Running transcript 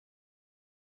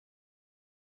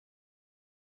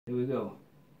Here we go.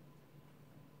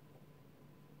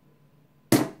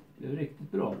 Det är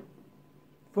riktigt bra.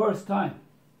 First time.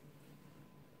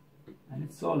 And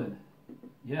it's solid.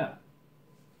 Yeah.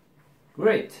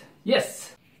 Great.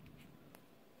 Yes.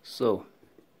 So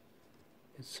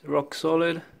it's rock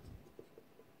solid.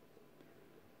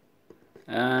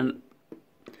 And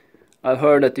I've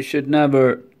heard that you should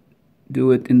never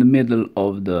do it in the middle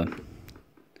of the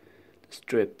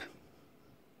strip.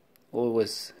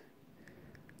 Always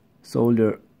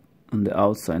solder on the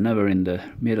outside, never in the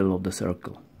middle of the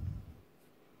circle.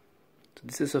 So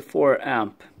this is a 4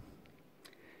 amp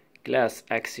glass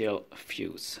axial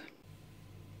fuse.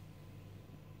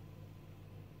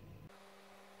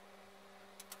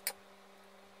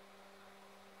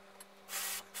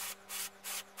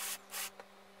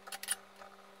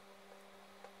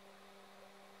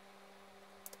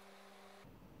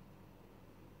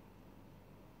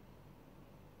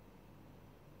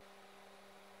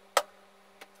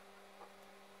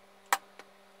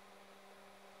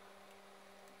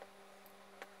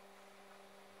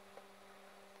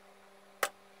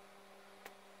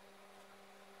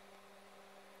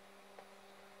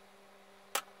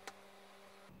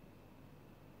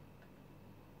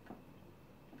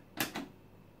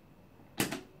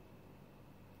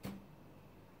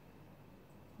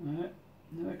 Nej,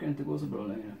 det verkar inte gå så bra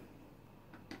längre.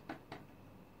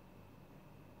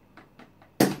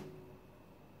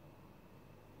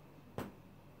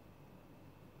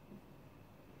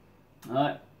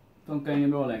 Nej, funkar inget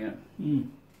bra längre.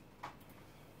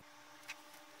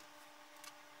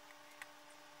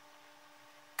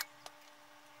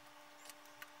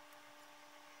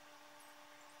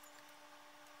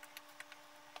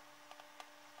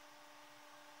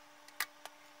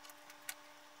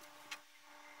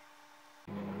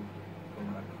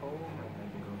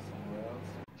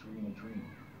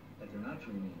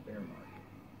 Dreaming bear market.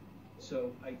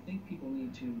 So I think people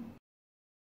need to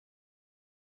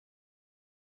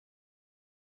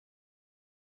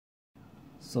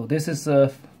So this is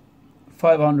a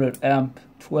 500 amp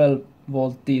 12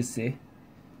 volt DC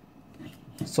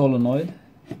solenoid,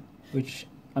 which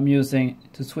I'm using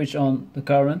to switch on the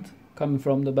current coming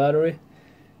from the battery.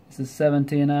 This is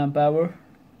 17 amp hour,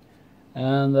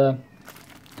 and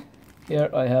here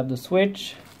I have the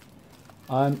switch.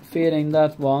 I'm feeding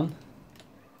that one,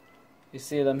 you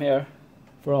see them here,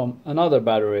 from another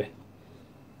battery,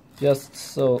 just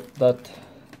so that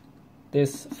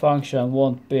this function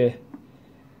won't be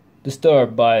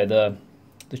disturbed by the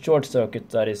short circuit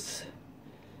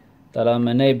that I'm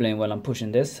enabling when I'm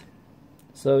pushing this.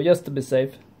 So just to be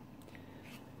safe.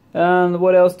 And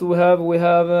what else do we have? We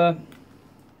have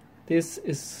this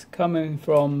is coming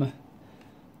from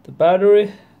the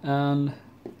battery and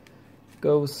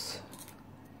goes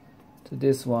to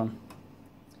this one.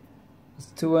 It's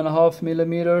 2.5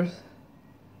 millimeters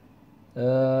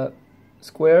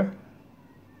square,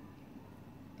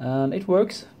 and it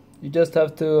works. You just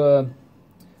have to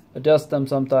adjust them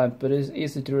sometimes, but it's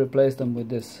easy to replace them with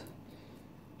this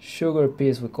sugar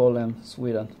piece, we call them in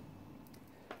Sweden.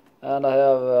 And I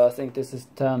have I think this is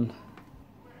 10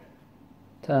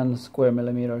 square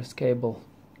millimeters cable.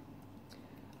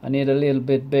 I need a little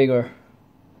bit bigger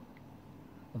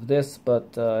of this,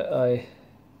 but I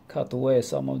cut away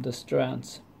some of the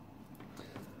strands.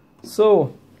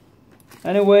 So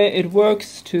anyway, it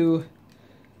works to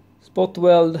spot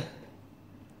weld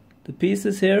the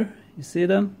pieces here, you see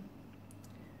them,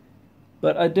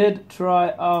 but I did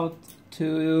try out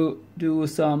to do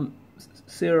some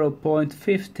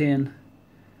 0.15,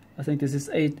 I think this is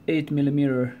 8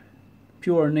 millimeter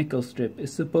pure nickel strip.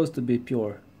 It's supposed to be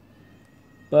pure,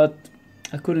 but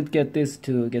I couldn't get this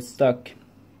to get stuck.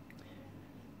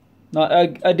 No,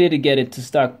 I did get it to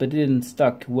stuck, but it didn't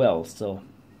stuck well, so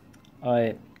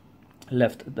I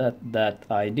left that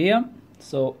idea.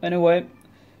 So anyway,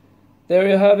 there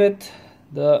you have it,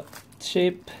 the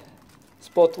cheap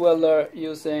spot welder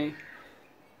using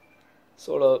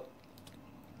sort of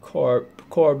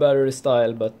car battery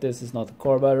style, but this is not a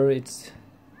car battery,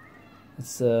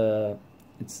 it's a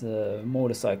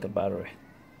motorcycle battery.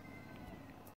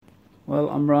 Well,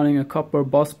 I'm running a copper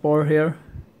Bussbar here.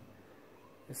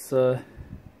 It's a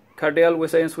kardel, we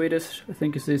say in Swedish. I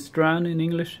think it's a strand in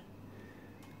English,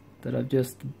 that I've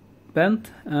just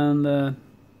bent and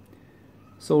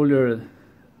soldered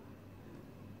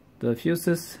the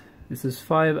fuses. This is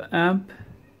 5 amp.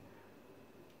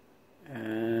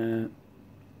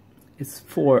 It's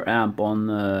 4 amp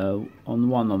on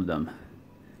one of them.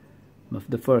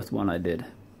 The first one I did.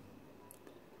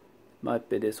 Might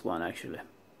be this one actually.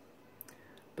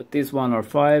 But these one are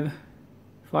 5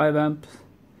 amps.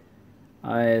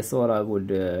 I thought I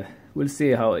would we'll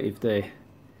see how if they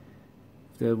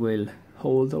will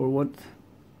hold or what.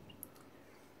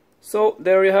 So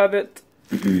there you have it.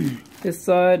 This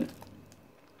side,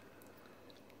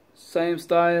 same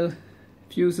style,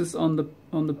 fuses on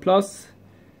the plus,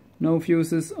 no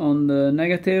fuses on the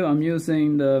negative. I'm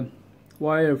using the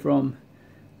wire from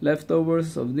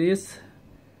leftovers of these.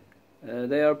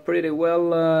 They are pretty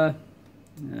well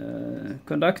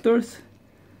conductors,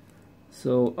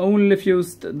 so only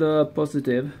fused the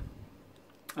positive.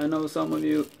 I know some of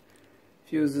you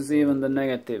fuses even the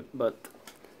negative, but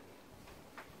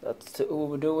that's to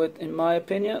overdo it in my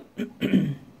opinion.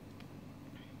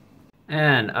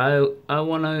 And I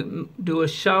want to do a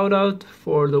shout out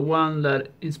for the one that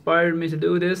inspired me to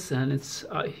do this, and it's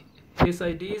his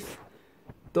ideas.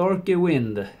 Darky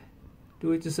Wind,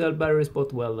 do-it-yourself battery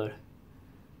spot welder.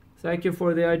 Thank you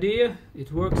for the idea.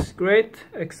 It works great,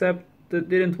 except it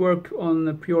didn't work on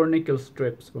the pure nickel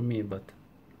strips for me, but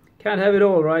can't have it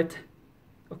all, right?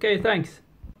 Okay, thanks.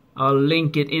 I'll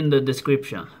link it in the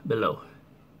description below.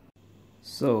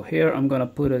 So here I'm gonna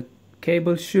put a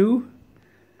cable shoe,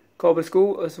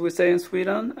 kabelsko as we say in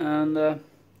Sweden, and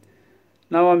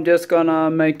now I'm just gonna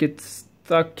make it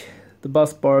stuck the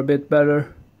bus bar a bit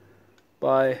better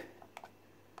by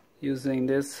using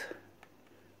this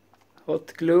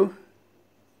hot glue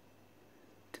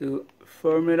to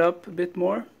firm it up a bit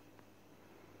more,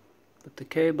 but the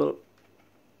cable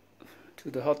to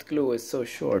the hot glue is so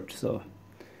short, so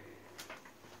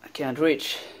I can't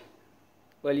reach.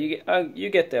 Well, you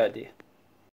get the idea.